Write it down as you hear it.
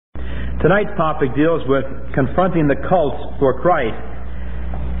Tonight's topic deals with confronting the cults for Christ.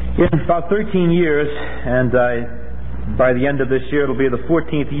 In about 13 years, and by the end of this year, it'll be the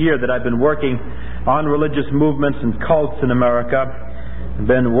 14th year that I've been working on religious movements and cults in America. I've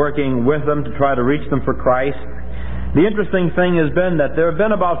been working with them to try to reach them for Christ. The interesting thing has been that there have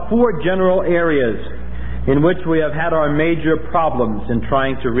been about 4 general areas in which we have had our major problems in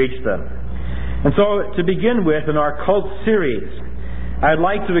trying to reach them. And so, to begin with, in our cult series, I'd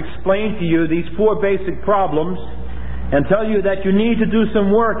like to explain to you these 4 basic problems and tell you that you need to do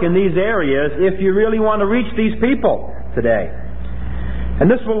some work in these areas if you really want to reach these people today. And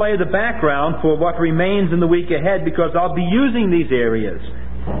this will lay the background for what remains in the week ahead, because I'll be using these areas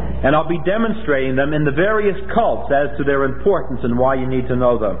and I'll be demonstrating them in the various cults as to their importance and why you need to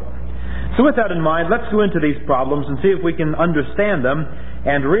know them. So with that in mind, let's go into these problems and see if we can understand them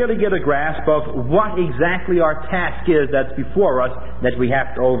and really get a grasp of what exactly our task is that's before us that we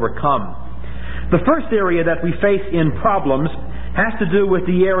have to overcome. The first area that we face in problems has to do with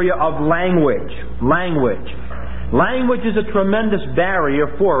the area of language. Language is a tremendous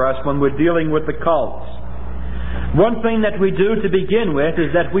barrier for us when we're dealing with the cults. One thing that we do to begin with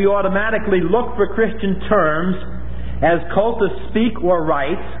is that we automatically look for Christian terms as cultists speak or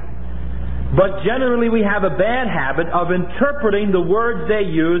write, but generally we have a bad habit of interpreting the words they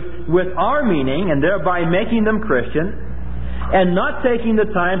use with our meaning and thereby making them Christian, and not taking the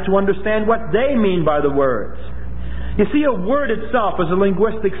time to understand what they mean by the words. You see, a word itself is a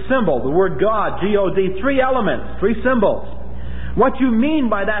linguistic symbol. The word God, G-O-D, 3 elements, 3 symbols. What you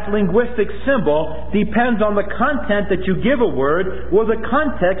mean by that linguistic symbol depends on the content that you give a word or the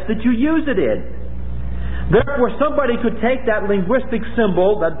context that you use it in. Therefore, somebody could take that linguistic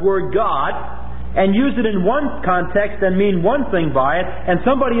symbol, that word God, and use it in one context and mean one thing by it, and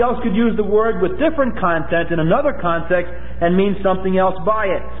somebody else could use the word with different content in another context and mean something else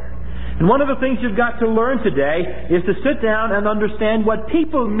by it. And one of the things you've got to learn today is to sit down and understand what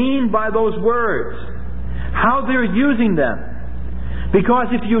people mean by those words, how they're using them.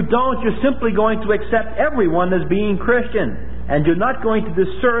 Because if you don't, you're simply going to accept everyone as being Christian, and you're not going to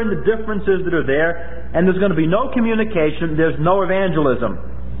discern the differences that are there, and there's going to be no communication, there's no evangelism.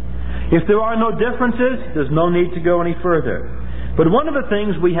 If there are no differences, there's no need to go any further. But one of the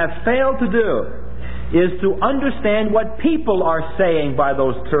things we have failed to do is to understand what people are saying by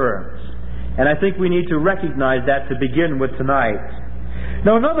those terms. And I think we need to recognize that to begin with tonight.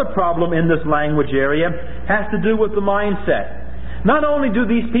 Now, another problem in this language area has to do with the mindset. Not only do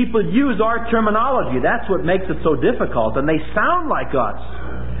these people use our terminology, that's what makes it so difficult, and they sound like us,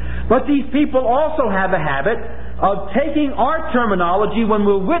 but these people also have a habit of taking our terminology when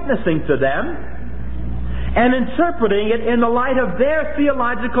we're witnessing to them and interpreting it in the light of their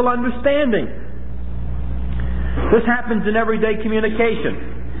theological understanding. This happens in everyday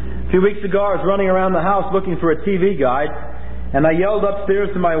communication. A few weeks ago, I was running around the house looking for a TV guide, and I yelled upstairs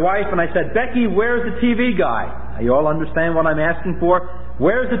to my wife and I said, "Becky, where's the TV guide?" You all understand what I'm asking for?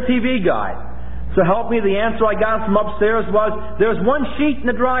 Where's the TV guide? So help me, the answer I got from upstairs was, "There's one sheet in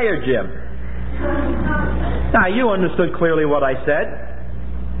the dryer, Jim." Now, you understood clearly what I said.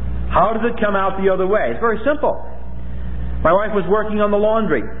 How does it come out the other way? It's very simple. My wife was working on the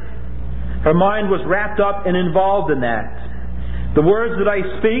laundry. Her mind was wrapped up and involved in that. The words that I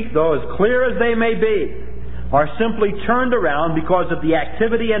speak, though as clear as they may be, are simply turned around because of the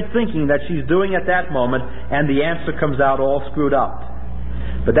activity and thinking that she's doing at that moment, and the answer comes out all screwed up.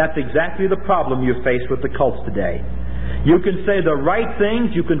 But that's exactly the problem you face with the cults today. You can say the right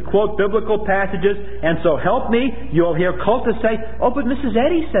things, you can quote biblical passages, and so help me, you'll hear cultists say, "Oh, but Mrs.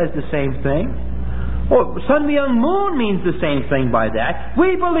 Eddy says the same thing. Oh, Sun Myung Moon means the same thing by that.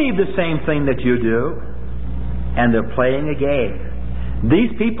 We believe the same thing that you do." And they're playing a game.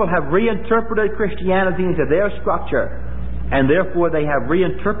 These people have reinterpreted Christianity into their structure, and therefore they have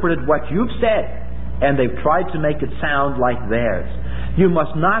reinterpreted what you've said, and they've tried to make it sound like theirs. You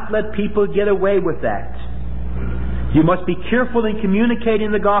must not let people get away with that. You must be careful in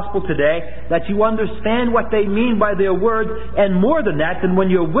communicating the gospel today, that you understand what they mean by their words, and more than that, than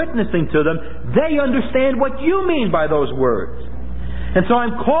when you're witnessing to them, they understand what you mean by those words. And so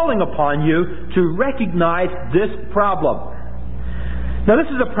I'm calling upon you to recognize this problem. Now,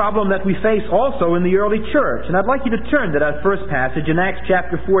 this is a problem that we face also in the early church, and I'd like you to turn to that first passage in Acts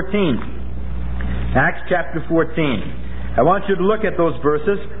chapter 14. Acts chapter 14. I want you to look at those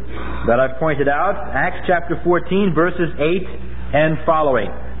verses that I've pointed out. Acts chapter 14, verses 8 and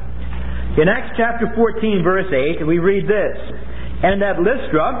following. In Acts chapter 14, verse 8, we read this: "And at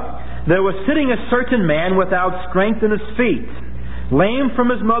Lystra there was sitting a certain man without strength in his feet, lame from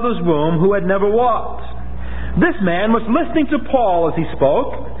his mother's womb, who had never walked. This man was listening to Paul as he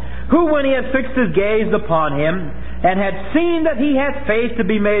spoke, who, when he had fixed his gaze upon him, and had seen that he had faith to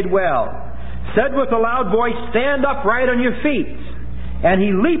be made well, said with a loud voice, Stand upright on your feet. And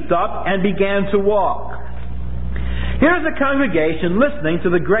he leaped up and began to walk. Here's a congregation listening to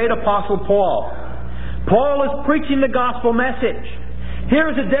the great Apostle Paul. Paul is preaching the gospel message. Here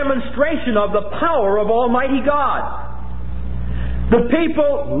is a demonstration of the power of Almighty God. The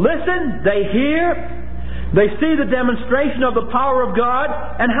people listen, they hear, they see the demonstration of the power of God,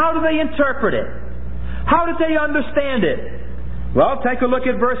 and how do they interpret it? How did they understand it? Well, take a look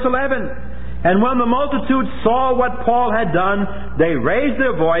at verse 11. And when the multitude saw what Paul had done, they raised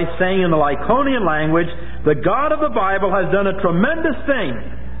their voice, saying in the Lycaonian language, The God of the Bible has done a tremendous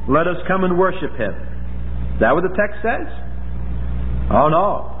thing. Let us come and worship Him. Is that what the text says? Oh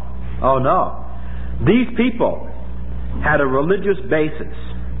no. Oh no. These people had a religious basis.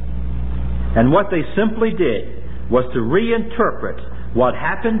 And what they simply did was to reinterpret what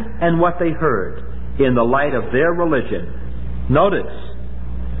happened and what they heard in the light of their religion. Notice,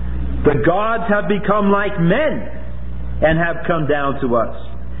 the gods have become like men and have come down to us.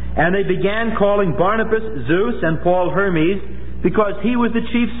 And they began calling Barnabas Zeus and Paul Hermes because he was the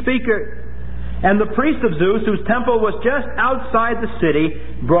chief speaker. And the priest of Zeus, whose temple was just outside the city,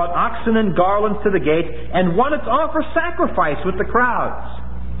 brought oxen and garlands to the gate and wanted to offer sacrifice with the crowds.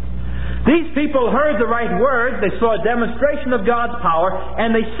 These people heard the right words, they saw a demonstration of God's power,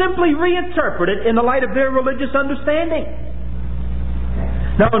 and they simply reinterpreted in the light of their religious understanding.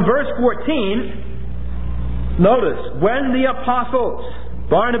 Now in verse 14, notice, when the apostles,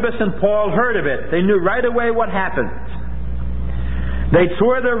 Barnabas and Paul, heard of it, they knew right away what happened. They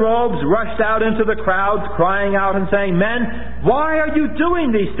tore their robes, rushed out into the crowds, crying out and saying, Men, why are you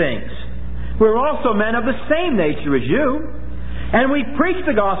doing these things? We're also men of the same nature as you. And we preach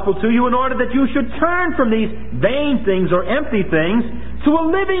the gospel to you in order that you should turn from these vain things or empty things to a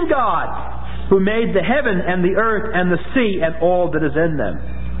living God, who made the heaven and the earth and the sea and all that is in them.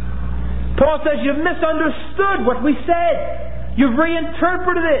 Paul says, you've misunderstood what we said. You've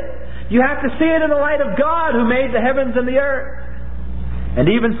reinterpreted it. You have to see it in the light of God who made the heavens and the earth.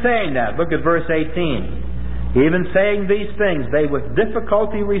 And even saying that, look at verse 18. Even saying these things, they with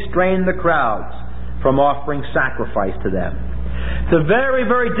difficulty restrained the crowds from offering sacrifice to them. It's a very,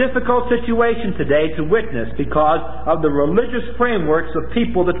 very difficult situation today to witness because of the religious frameworks of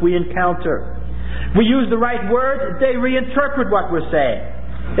people that we encounter. We use the right words, they reinterpret what we're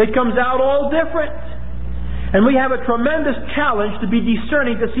saying. It comes out all different. And we have a tremendous challenge to be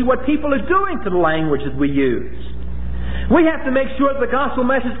discerning to see what people are doing to the language that we use. We have to make sure that the gospel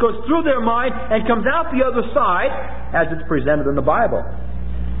message goes through their mind and comes out the other side as it's presented in the Bible.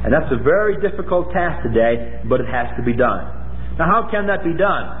 And that's a very difficult task today, but it has to be done. Now how can that be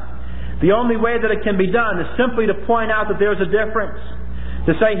done? The only way that it can be done is simply to point out that there's a difference.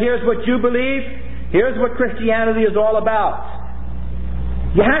 To say, here's what you believe, here's what Christianity is all about.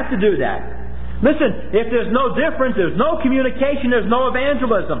 You have to do that. Listen, if there's no difference, there's no communication, there's no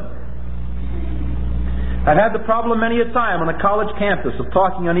evangelism. I've had the problem many a time on a college campus of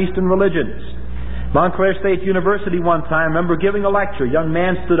talking on Eastern religions. Montclair State University one time, I remember giving a lecture. A young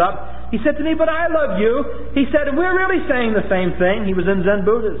man stood up. He said to me, but I love you. He said, and we're really saying the same thing. He was in Zen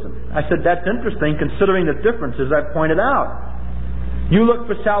Buddhism. I said, that's interesting considering the differences I've pointed out. You look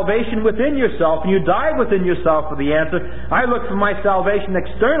for salvation within yourself and you dive within yourself for the answer. I look for my salvation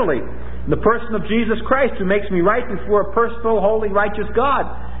externally, in the person of Jesus Christ who makes me right before a personal, holy, righteous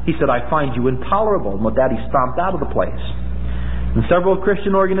God. He said, I find you intolerable. And with that, he stomped out of the place. And several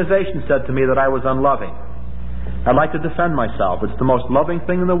Christian organizations said to me that I was unloving. I'd like to defend myself. It's the most loving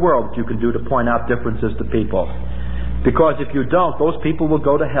thing in the world that you can do to point out differences to people. Because if you don't, those people will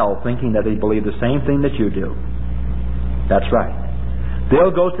go to hell thinking that they believe the same thing that you do. That's right.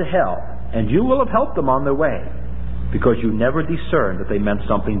 They'll go to hell, and you will have helped them on their way because you never discerned that they meant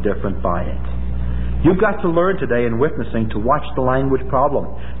something different by it. You've got to learn today in witnessing to watch the language problem,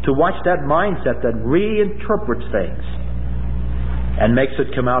 to watch that mindset that reinterprets things and makes it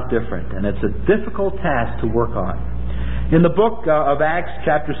come out different. And it's a difficult task to work on. In the book of Acts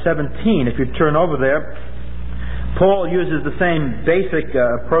chapter 17, if you turn over there, Paul uses the same basic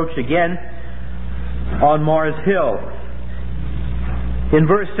approach again on Mars Hill. In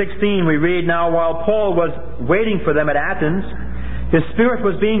verse 16 we read, Now while Paul was waiting for them at Athens, his spirit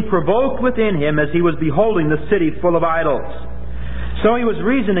was being provoked within him as he was beholding the city full of idols. So he was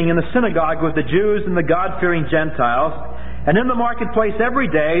reasoning in the synagogue with the Jews and the God-fearing Gentiles, and in the marketplace every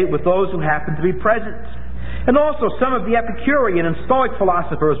day with those who happened to be present. And also some of the Epicurean and Stoic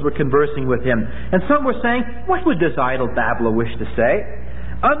philosophers were conversing with him. And some were saying, What would this idle babbler wish to say?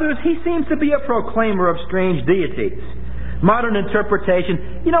 Others, he seems to be a proclaimer of strange deities. modern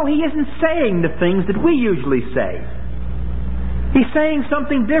interpretation, he isn't saying the things that we usually say. He's saying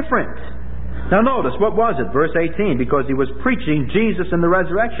something different. Now notice, what was it? Verse 18, because he was preaching Jesus and the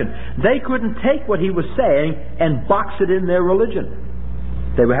resurrection. They couldn't take what he was saying and box it in their religion.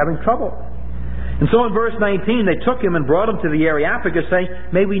 They were having trouble. And so in verse 19, they took him and brought him to the Areopagus, saying,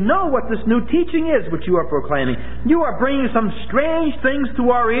 "May we know what this new teaching is which you are proclaiming. You are bringing some strange things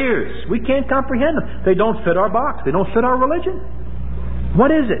to our ears. We can't comprehend them. They don't fit our box. They don't fit our religion. What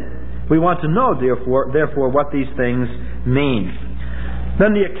is it? We want to know, therefore, what these things mean."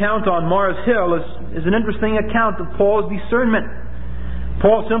 Then the account on Mars Hill is an interesting account of Paul's discernment.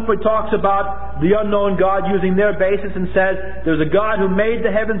 Paul simply talks about the unknown God using their basis and says there's a God who made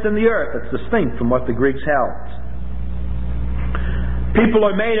the heavens and the earth. It's distinct from what the Greeks held. People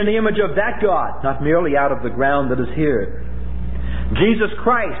are made in the image of that God, not merely out of the ground that is here. Jesus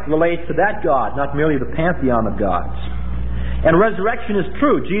Christ relates to that God, not merely the pantheon of gods. And resurrection is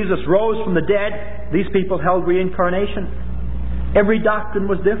true. Jesus rose from the dead. These people held reincarnation. Every doctrine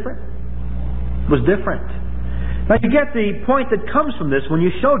was different. Now you get the point that comes from this when you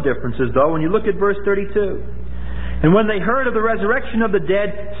show differences, though, when you look at verse 32. "And when they heard of the resurrection of the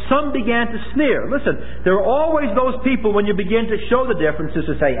dead, some began to sneer." Listen, there are always those people when you begin to show the differences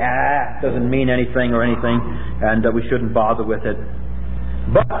to say, it doesn't mean anything, and we shouldn't bother with it.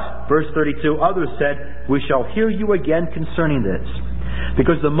 But, verse 32, others said, "We shall hear you again concerning this."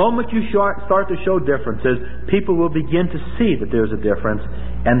 Because the moment you start to show differences, people will begin to see that there's a difference,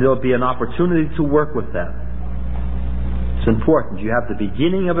 and there'll be an opportunity to work with them. It's important. You have the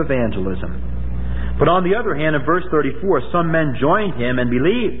beginning of evangelism. But on the other hand, in verse 34, some men joined him and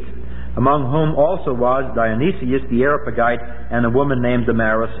believed, among whom also was Dionysius the Areopagite and a woman named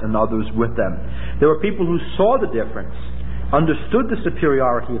Damaris and others with them. There were people who saw the difference, understood the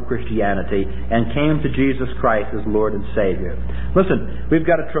superiority of Christianity, and came to Jesus Christ as Lord and Savior. Listen, we've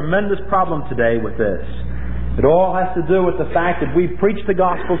got a tremendous problem today with this. It all has to do with the fact that we preach the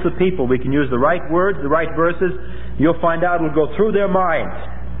gospel to people. We can use the right words, the right verses. You'll find out it'll go through their minds.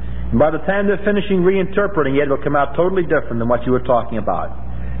 And by the time they're finishing reinterpreting it, it'll come out totally different than what you were talking about.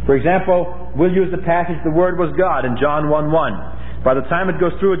 For example, we'll use the passage, "The Word was God," in John 1:1. By the time it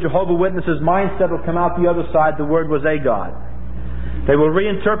goes through a Jehovah's Witness's mindset, it'll come out the other side, "The Word was a God." They will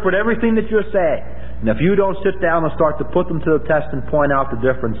reinterpret everything that you're saying. And if you don't sit down and start to put them to the test and point out the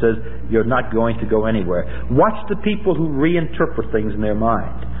differences, you're not going to go anywhere. Watch the people who reinterpret things in their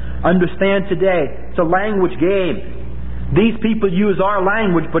mind. Understand today, it's a language game. These people use our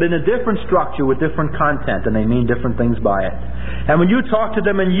language, but in a different structure with different content, and they mean different things by it. And when you talk to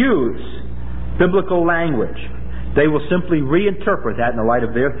them and use biblical language, they will simply reinterpret that in the light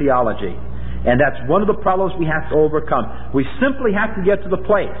of their theology. And that's one of the problems we have to overcome. We simply have to get to the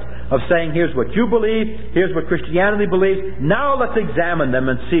place of saying, here's what you believe, here's what Christianity believes, now let's examine them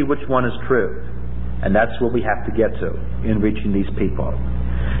and see which one is true. And that's what we have to get to in reaching these people.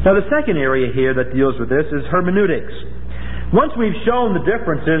 Now the second area here that deals with this is hermeneutics. Once we've shown the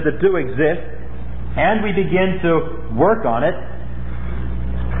differences that do exist, and we begin to work on it,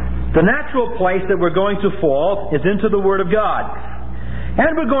 the natural place that we're going to fall is into the Word of God.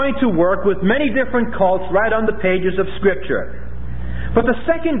 And we're going to work with many different cults right on the pages of Scripture. But the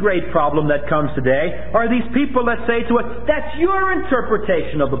second great problem that comes today are these people that say to us, "That's your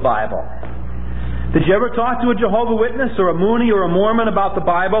interpretation of the Bible." Did you ever talk to a Jehovah's Witness or a Mooney or a Mormon about the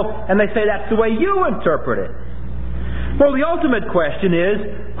Bible, and they say that's the way you interpret it? Well, the ultimate question is,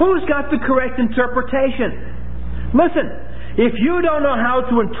 who's got the correct interpretation? Listen, if you don't know how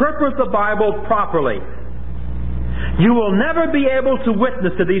to interpret the Bible properly, you will never be able to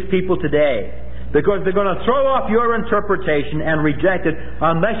witness to these people today, because they're going to throw off your interpretation and reject it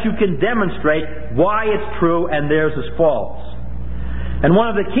unless you can demonstrate why it's true and theirs is false. And one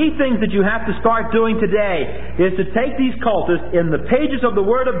of the key things that you have to start doing today is to take these cultists in the pages of the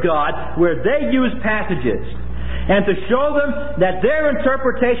Word of God where they use passages and to show them that their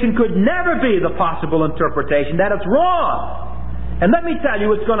interpretation could never be the possible interpretation, that it's wrong. And let me tell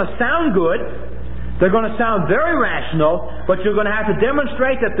you, it's going to sound good. They're going to sound very rational, but you're going to have to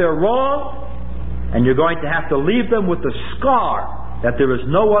demonstrate that they're wrong, and you're going to have to leave them with the scar that there is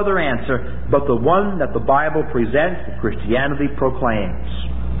no other answer but the one that the Bible presents, that Christianity proclaims.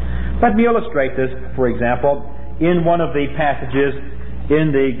 Let me illustrate this, for example, in one of the passages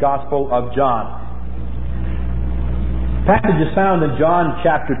in the Gospel of John. The passage is found in John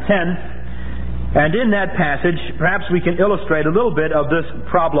chapter 10, and in that passage, perhaps we can illustrate a little bit of this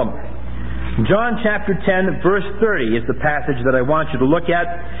problem. John chapter 10, verse 30 is the passage that I want you to look at.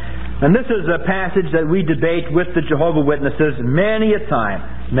 And this is a passage that we debate with the Jehovah's Witnesses many a time.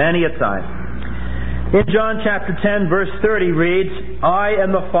 In John chapter 10, verse 30 reads, I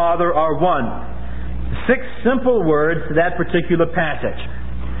and the Father are one. 6 simple words to that particular passage.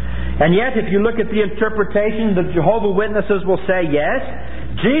 And yet, if you look at the interpretation, the Jehovah's Witnesses will say, yes,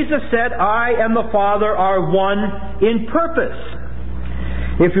 Jesus said, I and the Father are one in purpose.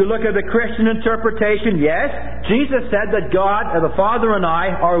 If you look at the Christian interpretation, yes, Jesus said that God, the Father and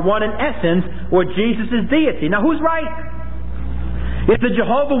I, are one in essence, or Jesus is deity. Now, who's right? Is the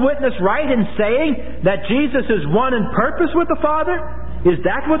Jehovah's Witness right in saying that Jesus is one in purpose with the Father? Is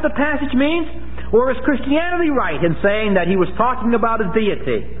that what the passage means? Or is Christianity right in saying that he was talking about his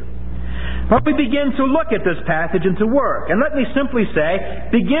deity? Well, we begin to look at this passage and to work. And let me simply say,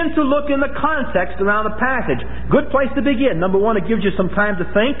 begin to look in the context around the passage. Good place to begin. Number 1, it gives you some time to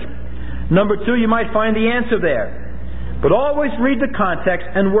think. Number 2, you might find the answer there. But always read the context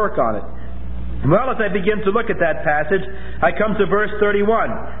and work on it. Well, as I begin to look at that passage, I come to verse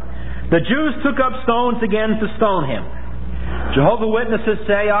 31. The Jews took up stones again to stone him. Jehovah's Witnesses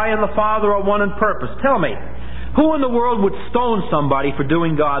say, I and the Father are one in purpose. Tell me, who in the world would stone somebody for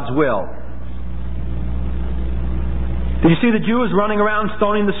doing God's will? Did you see the Jews running around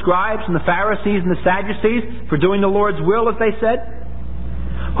stoning the scribes and the Pharisees and the Sadducees for doing the Lord's will, as they said?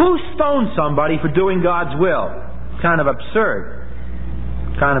 Who stoned somebody for doing God's will? Kind of absurd.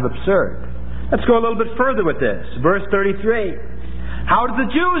 Kind of absurd. Let's go a little bit further with this. Verse 33. How did the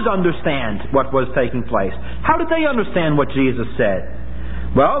Jews understand what was taking place? How did they understand what Jesus said?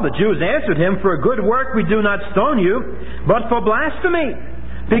 Well, the Jews answered him, for a good work we do not stone you, but for blasphemy,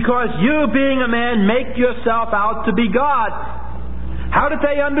 because you, being a man, make yourself out to be God. How did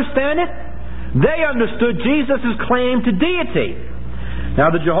they understand it? They understood Jesus' claim to deity.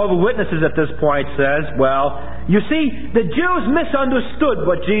 Now, the Jehovah's Witnesses at this point says, well, you see, the Jews misunderstood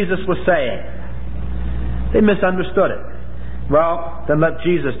what Jesus was saying. They misunderstood it. Well, then let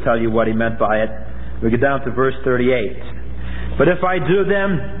Jesus tell you what he meant by it. We get down to verse 38. But if I do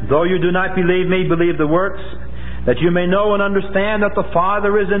them, though you do not believe me, believe the works, that you may know and understand that the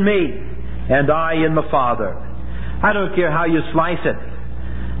Father is in me, and I in the Father. I don't care how you slice it.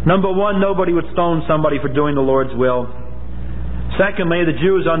 Number 1, nobody would stone somebody for doing the Lord's will. Secondly, the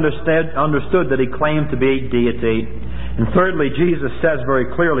Jews understood that he claimed to be deity. And thirdly, Jesus says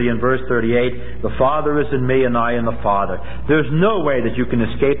very clearly in verse 38, the Father is in me and I in the Father. There's no way that you can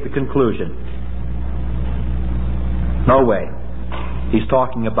escape the conclusion. No way. He's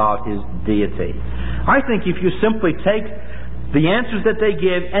talking about his deity. I think if you simply take the answers that they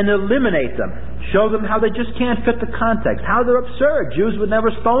give and eliminate them, show them how they just can't fit the context, how they're absurd. Jews would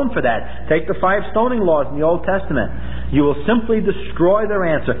never stone for that. Take the 5 stoning laws in the Old Testament. You will simply destroy their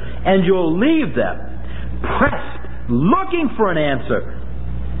answer, and you'll leave them pressed, looking for an answer.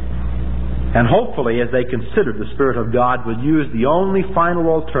 And hopefully, as they consider, the Spirit of God will use the only final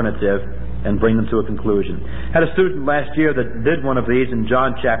alternative and bring them to a conclusion. I had a student last year that did one of these in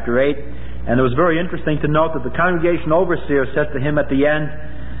John chapter 8, and it was very interesting to note that the congregation overseer said to him at the end,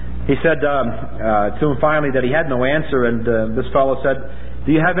 he said to him finally that he had no answer, and this fellow said,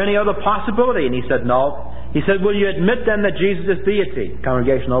 do you have any other possibility? And he said, no. He said, will you admit then that Jesus is deity?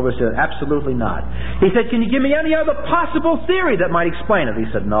 Congregation overseer said, absolutely not. He said, can you give me any other possible theory that might explain it? He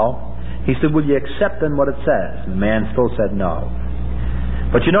said, no. He said, will you accept then what it says? And the man still said no.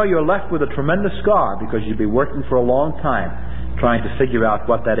 But you know, you're left with a tremendous scar, because you'll be working for a long time trying to figure out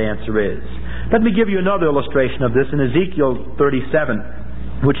what that answer is. Let me give you another illustration of this in Ezekiel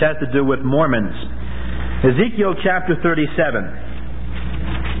 37, which has to do with Mormons. Ezekiel chapter 37.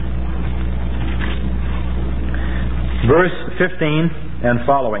 Verse 15 and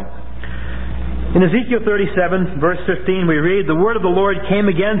following. In Ezekiel 37, verse 15, we read, the word of the Lord came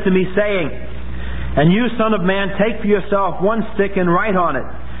again to me, saying, and you, son of man, take for yourself 1 stick and write on it,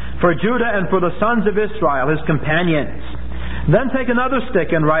 for Judah and for the sons of Israel, his companions. Then take another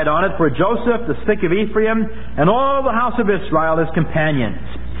stick and write on it, for Joseph, the stick of Ephraim, and all the house of Israel, his companions.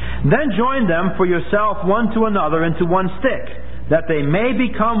 Then join them for yourself one to another into 1 stick, that they may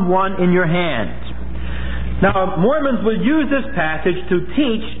become one in your hand. Now, Mormons will use this passage to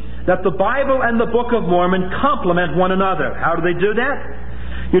teach that the Bible and the Book of Mormon complement one another. How do they do that?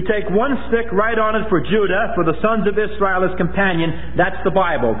 You take 1 stick, write on it for Judah, for the sons of Israel, his companion. That's the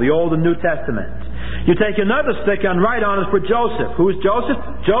Bible, the Old and New Testament. You take another stick and write on it for Joseph. Who's Joseph?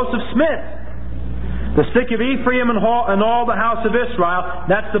 Joseph Smith. The stick of Ephraim and all the house of Israel.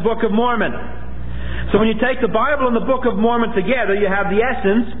 That's the Book of Mormon. So when you take the Bible and the Book of Mormon together, you have the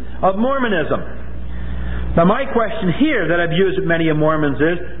essence of Mormonism. Now, my question here that I've used with many of Mormons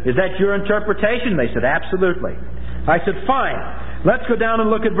is that your interpretation? They said, absolutely. I said, fine. Let's go down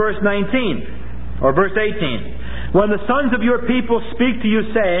and look at verse 19, or verse 18. When the sons of your people speak to you,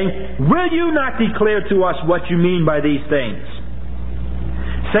 saying, will you not declare to us what you mean by these things?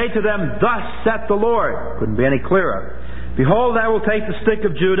 Say to them, thus saith the Lord. Couldn't be any clearer. Behold, I will take the stick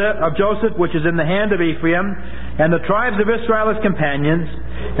of Joseph, which is in the hand of Ephraim, and the tribes of Israel as companions,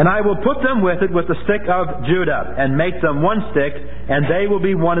 and I will put them with it with the stick of Judah, and make them one stick, and they will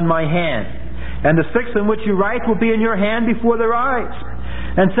be one in my hand. And the sticks in which you write will be in your hand before their eyes.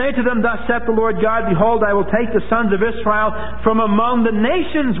 And say to them, thus saith the Lord God, behold, I will take the sons of Israel from among the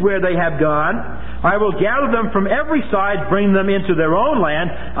nations where they have gone. I will gather them from every side, bring them into their own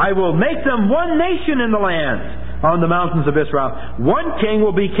land. I will make them one nation in the land on the mountains of Israel. One king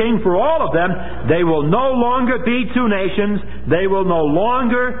will be king for all of them. They will no longer be two nations. They will no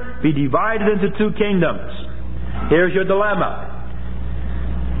longer be divided into two kingdoms. Here's your dilemma.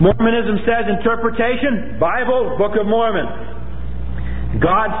 Mormonism says interpretation, Bible, Book of Mormon.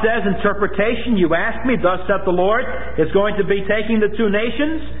 God says interpretation, you ask me, thus saith the Lord, it's going to be taking the two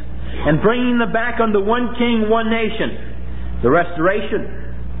nations and bringing them back under one king, one nation. The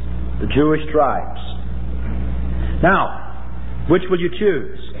restoration, the Jewish tribes. Now, which will you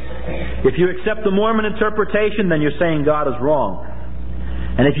choose? If you accept the Mormon interpretation, then you're saying God is wrong.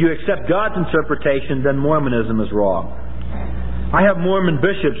 And if you accept God's interpretation, then Mormonism is wrong. I have Mormon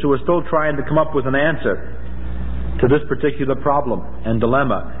bishops who are still trying to come up with an answer to this particular problem and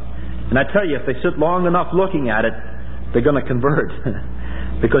dilemma. And I tell you, if they sit long enough looking at it, they're going to convert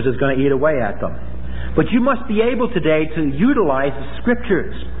because it's going to eat away at them. But you must be able today to utilize the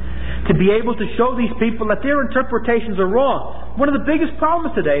Scriptures to be able to show these people that their interpretations are wrong. One of the biggest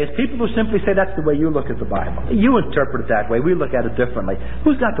problems today is people who simply say, that's the way you look at the Bible. You interpret it that way. We look at it differently.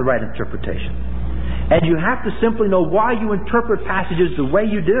 Who's got the right interpretation? And you have to simply know why you interpret passages the way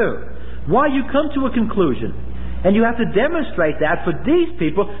you do. Why you come to a conclusion. And you have to demonstrate that for these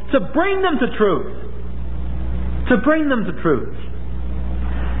people to bring them to truth. To bring them to truth.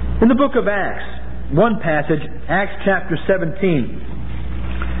 In the book of Acts, one passage, Acts chapter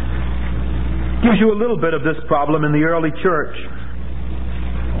 17, gives you a little bit of this problem in the early church.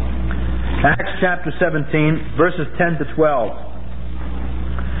 Acts chapter 17, verses 10 to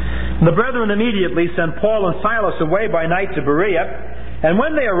 12. The brethren immediately sent Paul and Silas away by night to Berea, and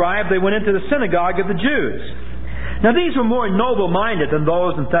when they arrived, they went into the synagogue of the Jews. Now these were more noble-minded than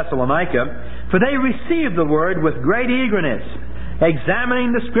those in Thessalonica, for they received the word with great eagerness,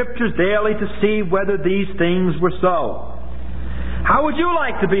 examining the Scriptures daily to see whether these things were so. How would you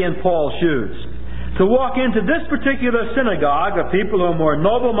like to be in Paul's shoes? To walk into this particular synagogue of people who are more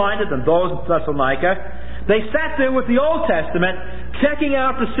noble-minded than those in Thessalonica. They sat there with the Old Testament, checking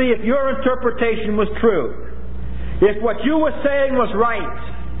out to see if your interpretation was true, if what you were saying was right.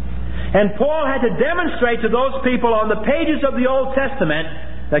 And Paul had to demonstrate to those people on the pages of the Old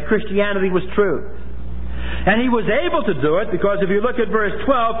Testament that Christianity was true. And he was able to do it because if you look at verse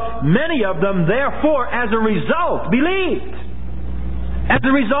 12, many of them therefore as a result believed. As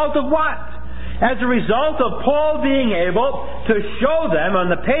a result of what? As a result of Paul being able to show them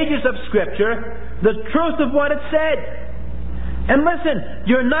on the pages of Scripture the truth of what it said. And listen,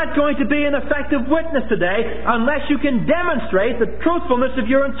 you're not going to be an effective witness today unless you can demonstrate the truthfulness of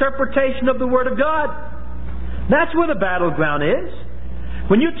your interpretation of the Word of God. That's where the battleground is.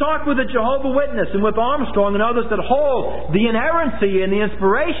 When you talk with a Jehovah's Witness and with Armstrong and others that hold the inerrancy and the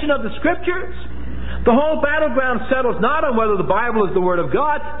inspiration of the Scriptures, the whole battleground settles not on whether the Bible is the Word of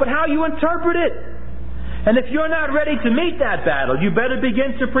God, but how you interpret it. And if you're not ready to meet that battle, you better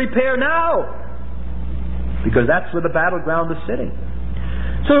begin to prepare now. Because that's where the battleground is sitting.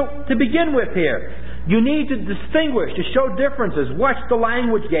 So, to begin with here, you need to distinguish, to show differences. Watch the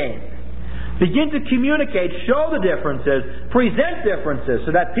language game. Begin to communicate, show the differences, present differences so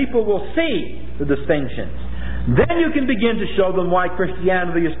that people will see the distinctions. Then you can begin to show them why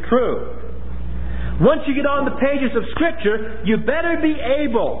Christianity is true. Once you get on the pages of Scripture, you better be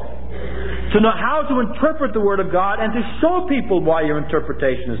able to know how to interpret the Word of God and to show people why your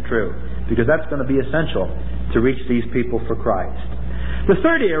interpretation is true. Because that's going to be essential to reach these people for Christ. The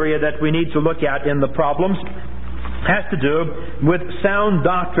third area that we need to look at in the problems has to do with sound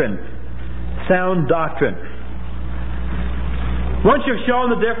doctrine. Sound doctrine. Once you've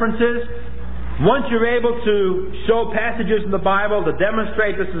shown the differences, once you're able to show passages in the Bible to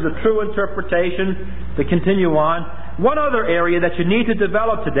demonstrate this is a true interpretation, to continue on, one other area that you need to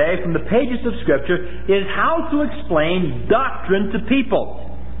develop today from the pages of Scripture is how to explain doctrine to people.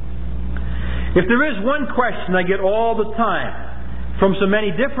 If there is one question I get all the time from so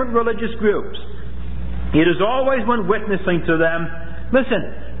many different religious groups, it is always when witnessing to them,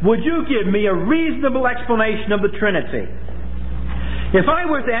 listen, would you give me a reasonable explanation of the Trinity? If I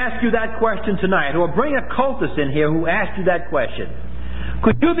were to ask you that question tonight, or bring a cultist in here who asked you that question,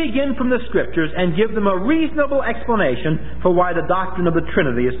 could you begin from the Scriptures and give them a reasonable explanation for why the doctrine of the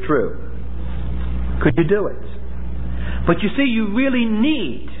Trinity is true? Could you do it? But you see, you really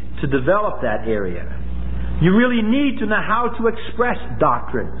need to develop that area. You really need to know how to express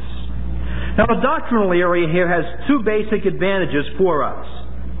doctrines. Now, the doctrinal area here has two basic advantages for us.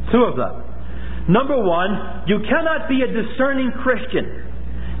 Two of them. Number one, you cannot be a discerning Christian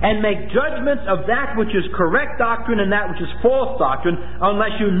and make judgments of that which is correct doctrine and that which is false doctrine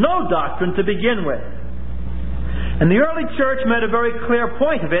unless you know doctrine to begin with. And the early church made a very clear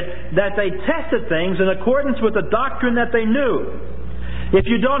point of it, that they tested things in accordance with the doctrine that they knew. If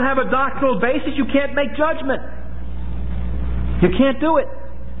you don't have a doctrinal basis, you can't make judgment. You can't do it.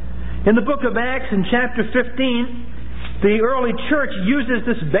 In the book of Acts, in chapter 15, the early church uses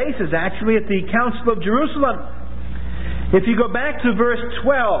this basis actually at the Council of Jerusalem. If you go back to verse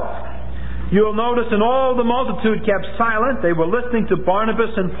 12, you'll notice, and all the multitude kept silent. They were listening to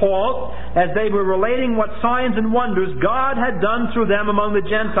Barnabas and Paul as they were relating what signs and wonders God had done through them among the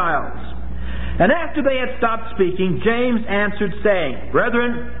Gentiles. And after they had stopped speaking, James answered, saying,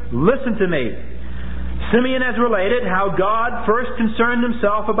 Brethren, listen to me. Simeon has related how God first concerned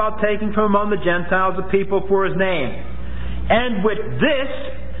himself about taking from among the Gentiles a people for his name. And with this,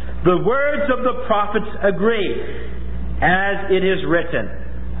 the words of the prophets agree, as it is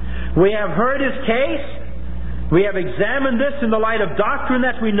written. We have heard his case. We have examined this in the light of doctrine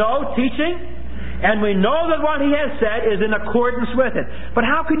that we know, teaching, and we know that what he has said is in accordance with it. But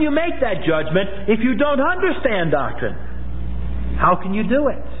how can you make that judgment if you don't understand doctrine? How can you do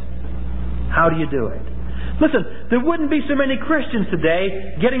it? How do you do it? Listen, there wouldn't be so many Christians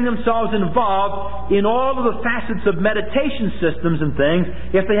today getting themselves involved in all of the facets of meditation systems and things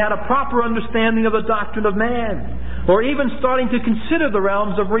if they had a proper understanding of the doctrine of man, or even starting to consider the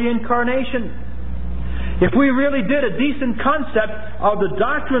realms of reincarnation. If we really did a decent concept of the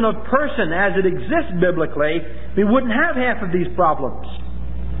doctrine of person as it exists biblically, we wouldn't have half of these problems.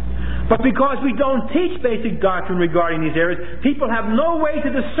 But because we don't teach basic doctrine regarding these areas, people have no way to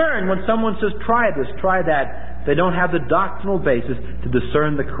discern when someone says, try this, try that. They don't have the doctrinal basis to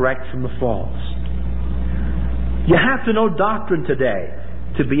discern the correct from the false. You have to know doctrine today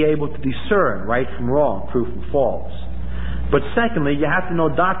to be able to discern right from wrong, true from false. But secondly, you have to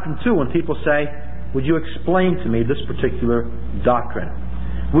know doctrine too when people say, would you explain to me this particular doctrine?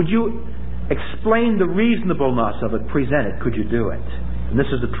 Would you explain the reasonableness of it presented? Could you do it? And this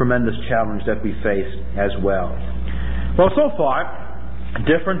is a tremendous challenge that we face as well. Well, so far,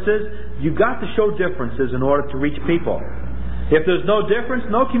 differences, you've got to show differences in order to reach people. If there's no difference,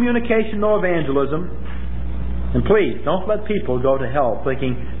 no communication, no evangelism. And please, don't let people go to hell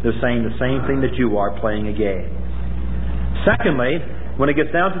thinking they're saying the same thing that you are, playing a game. Secondly, when it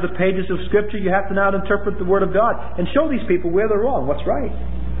gets down to the pages of Scripture, you have to now interpret the Word of God and show these people where they're wrong, what's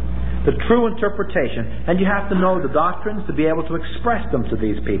right. The true interpretation, and you have to know the doctrines to be able to express them to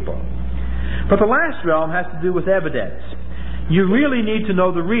these people. But the last realm has to do with evidence. You really need to know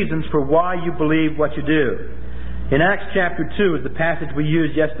the reasons for why you believe what you do. In Acts chapter 2 is the passage we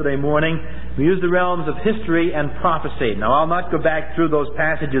used yesterday morning. We used the realms of history and prophecy. Now, I'll not go back through those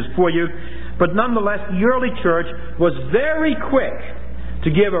passages for you, but nonetheless, the early church was very quick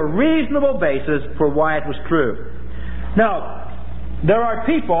to give a reasonable basis for why it was true. Now, there are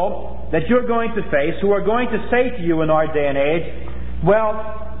people that you're going to face who are going to say to you in our day and age,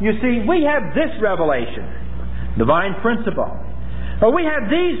 well, you see, we have this revelation, divine principle. Or we have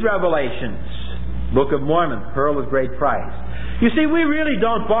these revelations, Book of Mormon, pearl of great price. You see, we really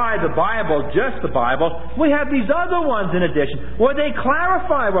don't buy the Bible, just the Bible. We have these other ones in addition, or they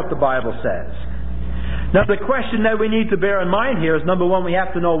clarify what the Bible says. Now, the question that we need to bear in mind here is, number one, we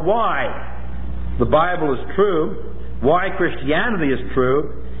have to know why the Bible is true, why Christianity is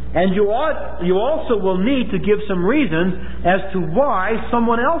true, and you also will need to give some reasons as to why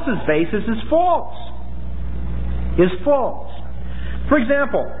someone else's basis is false. For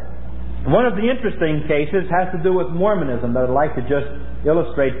example, one of the interesting cases has to do with Mormonism that I'd like to just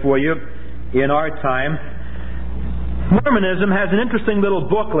illustrate for you in our time. Mormonism has an interesting little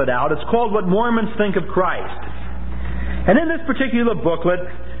booklet out. It's called What Mormons Think of Christ. And in this particular booklet,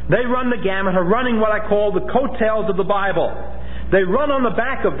 they run the gamut of running what I call the coattails of the Bible. They run on the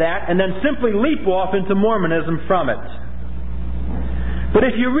back of that and then simply leap off into Mormonism from it. But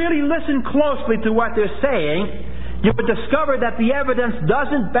if you really listen closely to what they're saying, you would discover that the evidence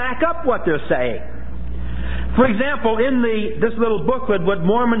doesn't back up what they're saying. For example, in this little booklet, What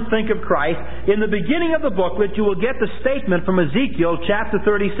Mormons Think of Christ, in the beginning of the booklet you will get the statement from Ezekiel chapter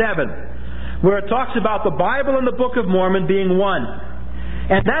 37, where it talks about the Bible and the Book of Mormon being one.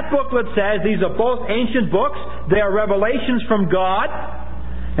 And that booklet says these are both ancient books. They are revelations from God.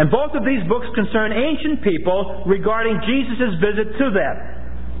 And both of these books concern ancient people regarding Jesus' visit to them.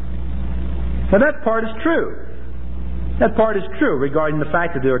 Now that part is true. That part is true regarding the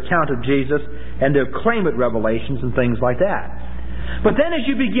fact that their account of Jesus and their claim at revelations and things like that. But then as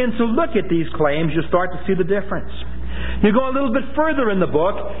you begin to look at these claims, you start to see the difference. You go a little bit further in the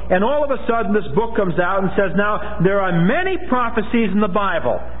book, and all of a sudden this book comes out and says, now, there are many prophecies in the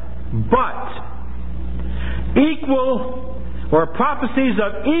Bible, but equal, or prophecies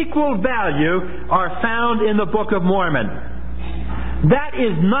of equal value are found in the Book of Mormon. That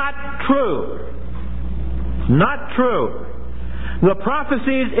is not true. Not true. The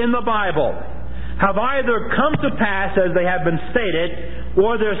prophecies in the Bible have either come to pass as they have been stated,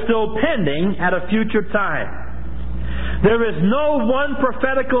 or they're still pending at a future time. There is no one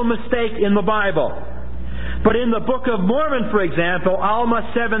prophetical mistake in the Bible. But in the Book of Mormon, for example, Alma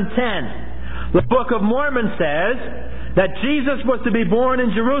 7:10, the Book of Mormon says that Jesus was to be born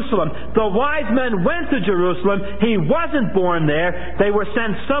in Jerusalem. The wise men went to Jerusalem. He wasn't born there. They were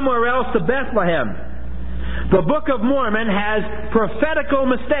sent somewhere else to Bethlehem. The Book of Mormon has prophetical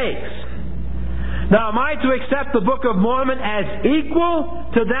mistakes. Now, am I to accept the Book of Mormon as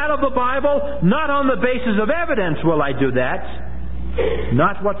equal to that of the Bible? Not on the basis of evidence will I do that.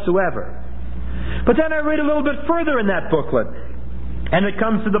 Not whatsoever. But then I read a little bit further in that booklet, and it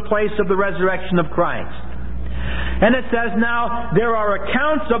comes to the place of the resurrection of Christ. And it says, now, there are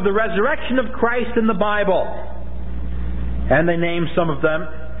accounts of the resurrection of Christ in the Bible. And they name some of them.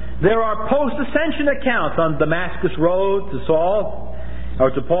 There are post-ascension accounts on Damascus Road to Saul, or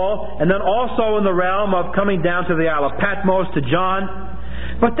to Paul, and then also in the realm of coming down to the Isle of Patmos to John.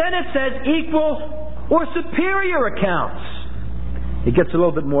 But then it says equal or superior accounts. It gets a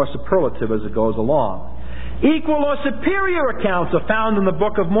little bit more superlative as it goes along. Equal or superior accounts are found in the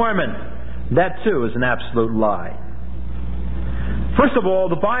Book of Mormon. That too is an absolute lie. First of all,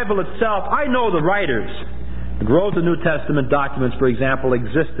 the Bible itself, I know the writers that wrote the New Testament documents, for example,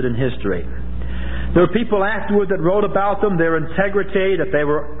 existed in history. There were people afterward that wrote about them, their integrity, that they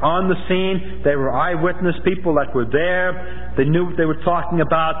were on the scene, they were eyewitness people that were there, they knew what they were talking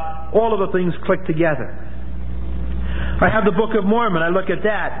about. All of the things clicked together. I have the Book of Mormon, I look at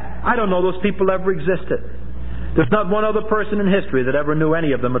that. I don't know those people ever existed. There's not one other person in history that ever knew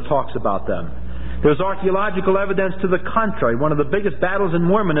any of them or talks about them. There's archaeological evidence to the contrary. One of the biggest battles in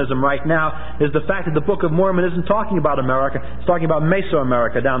Mormonism right now is the fact that the Book of Mormon isn't talking about America, it's talking about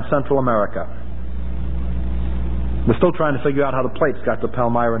Mesoamerica, down Central America. We're still trying to figure out how the plates got to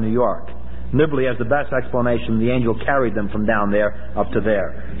Palmyra, New York. Nibley has the best explanation. The angel carried them from down there up to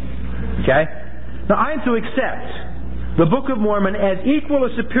there. Okay? Now, I'm to accept the Book of Mormon as equal or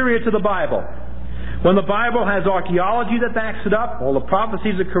superior to the Bible. When the Bible has archaeology that backs it up, all the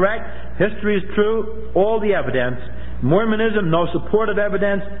prophecies are correct, history is true, all the evidence. Mormonism, no supportive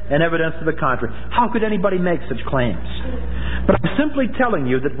evidence, and evidence to the contrary. How could anybody make such claims? But I'm simply telling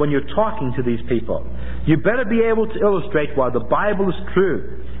you that when you're talking to these people, you better be able to illustrate why the Bible is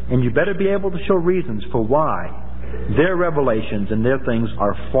true, and you better be able to show reasons for why their revelations and their things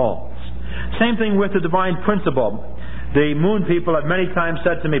are false. Same thing with the divine principle. The moon people have many times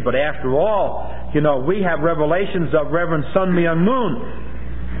said to me, but after all, we have revelations of Reverend Sun Myung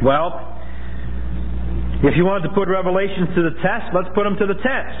Moon. Well, if you wanted to put revelations to the test, let's put them to the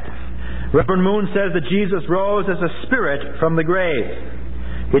test. Reverend Moon says that Jesus rose as a spirit from the grave.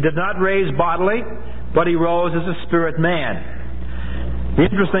 He did not raise bodily, but he rose as a spirit man. The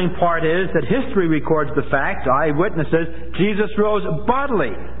interesting part is that history records the fact, eyewitnesses, Jesus rose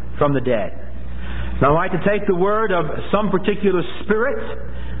bodily from the dead. Now, am I to take the word of some particular spirit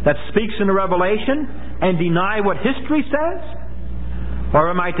that speaks in a revelation and deny what history says? Or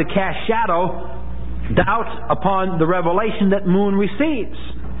am I to cast doubt upon the revelation that Moon receives?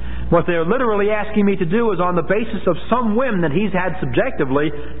 What they're literally asking me to do is, on the basis of some whim that he's had subjectively,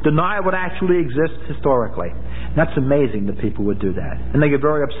 deny what actually exists historically. And that's amazing that people would do that. And they get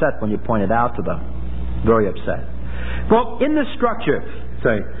very upset when you point it out to them. Very upset. Well, in this structure,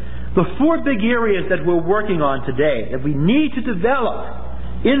 the four big areas that we're working on today, that we need to develop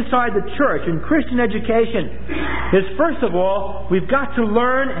inside the church in Christian education, is first of all, we've got to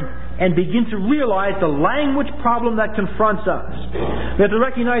learn and begin to realize the language problem that confronts us. We have to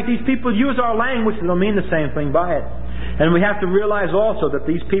recognize these people use our language, they don't mean the same thing by it. And we have to realize also that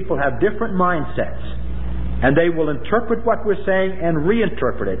these people have different mindsets, and they will interpret what we're saying and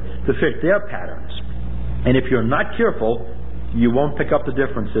reinterpret it to fit their patterns. And if you're not careful, you won't pick up the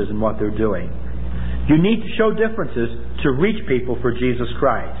differences in what they're doing. You need to show differences to reach people for Jesus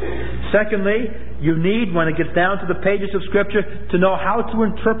Christ. Secondly, you need, when it gets down to the pages of Scripture, to know how to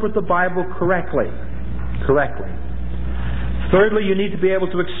interpret the Bible correctly. Thirdly, you need to be able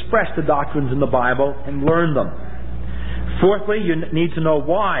to express the doctrines in the Bible and learn them. Fourthly, you need to know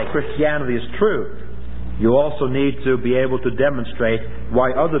why Christianity is true. You also need to be able to demonstrate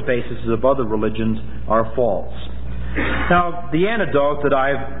why other bases of other religions are false. Now, the antidote that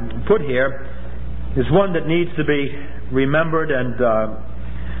I've put here is one that needs to be remembered and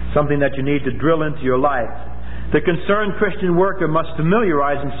something that you need to drill into your life. The concerned Christian worker must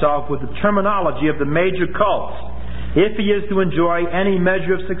familiarize himself with the terminology of the major cults if he is to enjoy any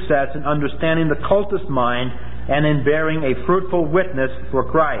measure of success in understanding the cultist mind and in bearing a fruitful witness for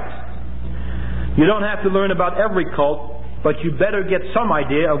Christ. You don't have to learn about every cult, but you better get some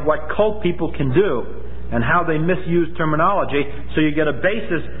idea of what cult people can do and how they misuse terminology, so you get a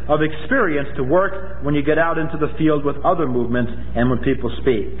basis of experience to work when you get out into the field with other movements and when people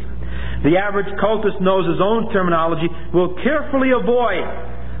speak. The average cultist knows his own terminology, will carefully avoid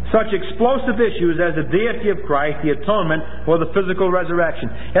such explosive issues as the deity of Christ, the atonement, or the physical resurrection.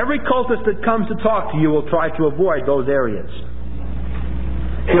 Every cultist that comes to talk to you will try to avoid those areas.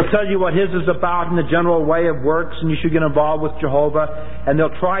 He'll tell you what his is about in the general way of works, and you should get involved with Jehovah, and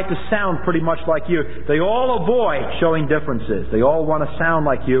they'll try to sound pretty much like you. They all avoid showing differences. They all want to sound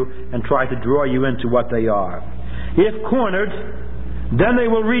like you and try to draw you into what they are. If cornered, then they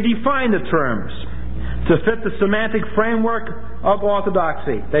will redefine the terms to fit the semantic framework of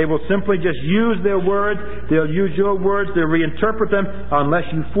orthodoxy. They will simply just use their words. They'll use your words. They'll reinterpret them unless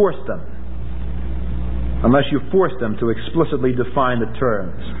you force them. Unless you force them to explicitly define the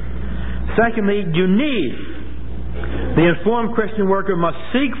terms. Secondly, the informed Christian worker must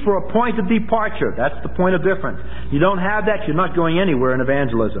seek for a point of departure. That's the point of difference. You don't have that, you're not going anywhere in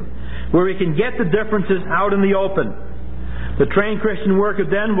evangelism. Where he can get the differences out in the open. The trained Christian worker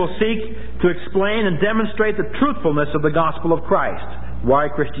then will seek to explain and demonstrate the truthfulness of the gospel of Christ.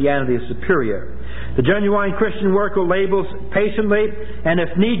 Why Christianity is superior. The genuine Christian worker labels patiently and, if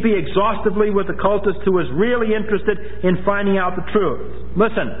need be, exhaustively with the cultist who is really interested in finding out the truth.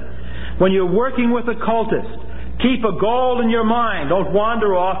 Listen, when you're working with a cultist, keep a goal in your mind. Don't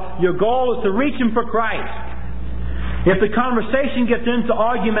wander off. Your goal is to reach him for Christ. If the conversation gets into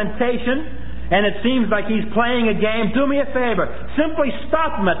argumentation and it seems like he's playing a game, do me a favor. Simply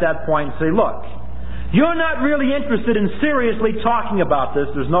stop him at that point and say, look, you're not really interested in seriously talking about this.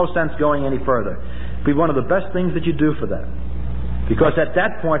 There's no sense going any further. It'll be one of the best things that you do for them. Because at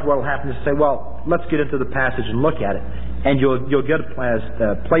that point what will happen is say, well, let's get into the passage and look at it. And you'll get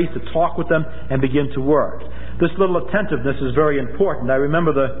a place to talk with them and begin to work. This little attentiveness is very important. I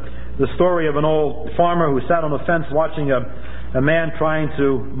remember the story of an old farmer who sat on the fence watching a man trying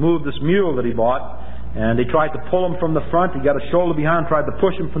to move this mule that he bought. And he tried to pull him from the front. He got a shoulder behind, tried to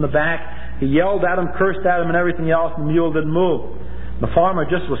push him from the back. He yelled at him, cursed at him, and everything else, and the mule didn't move. The farmer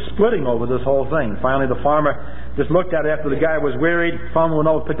just was splitting over this whole thing. Finally, the farmer just looked at it after the guy was wearied. The farmer went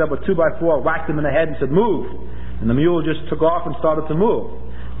over, picked up a 2x4, whacked him in the head, and said, move. And the mule just took off and started to move.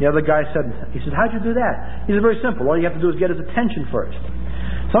 The other guy said, how'd you do that? He said, very simple. All you have to do is get his attention first.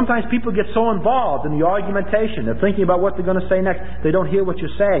 Sometimes people get so involved in the argumentation. They're thinking about what they're going to say next. They don't hear what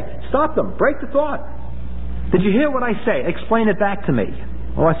you're saying. Stop them. Break the thought. Did you hear what I say? Explain it back to me.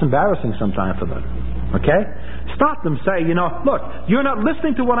 Well, that's embarrassing sometimes for them. Okay? Stop them. Say, look, you're not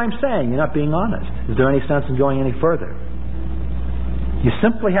listening to what I'm saying. You're not being honest. Is there any sense in going any further? You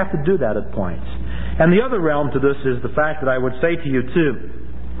simply have to do that at points. And the other realm to this is the fact that I would say to you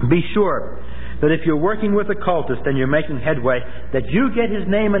too, be sure that if you're working with a cultist and you're making headway, that you get his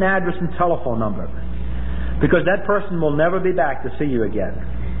name and address and telephone number. Because that person will never be back to see you again.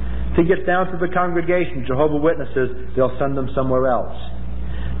 If he gets down to the congregation, Jehovah's Witnesses, they'll send him somewhere else.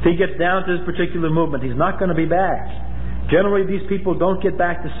 If he gets down to his particular movement, he's not going to be back. Generally, these people don't get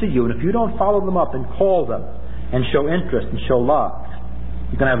back to see you. And if you don't follow them up and call them and show interest and show love,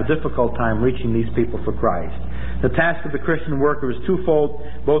 you're going to have a difficult time reaching these people for Christ. The task of the Christian worker is twofold,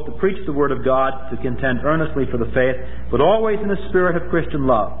 both to preach the Word of God, to contend earnestly for the faith, but always in a spirit of Christian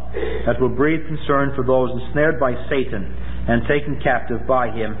love that will breathe concern for those ensnared by Satan and taken captive by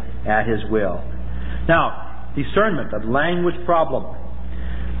him at his will. Now, discernment of language problem,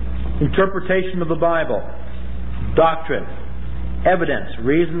 interpretation of the Bible, doctrine, evidence,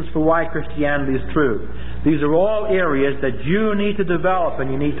 reasons for why Christianity is true. These are all areas that you need to develop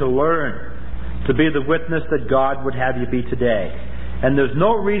and you need to learn to be the witness that God would have you be today. And there's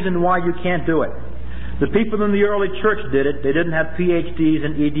no reason why you can't do it. The people in the early church did it. They didn't have PhDs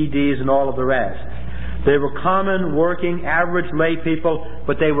and EDDs and all of the rest. They were common, working, average lay people,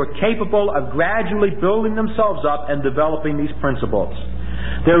 but they were capable of gradually building themselves up and developing these principles.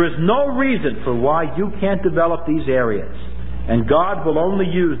 There is no reason for why you can't develop these areas. And God will only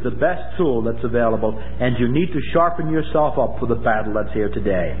use the best tool that's available, and you need to sharpen yourself up for the battle that's here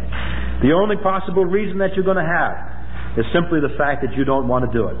today. The only possible reason that you're going to have is simply the fact that you don't want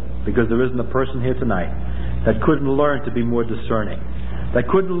to do it, because there isn't a person here tonight that couldn't learn to be more discerning, that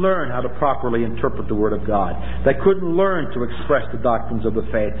couldn't learn how to properly interpret the Word of God, that couldn't learn to express the doctrines of the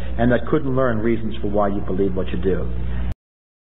faith, and that couldn't learn reasons for why you believe what you do.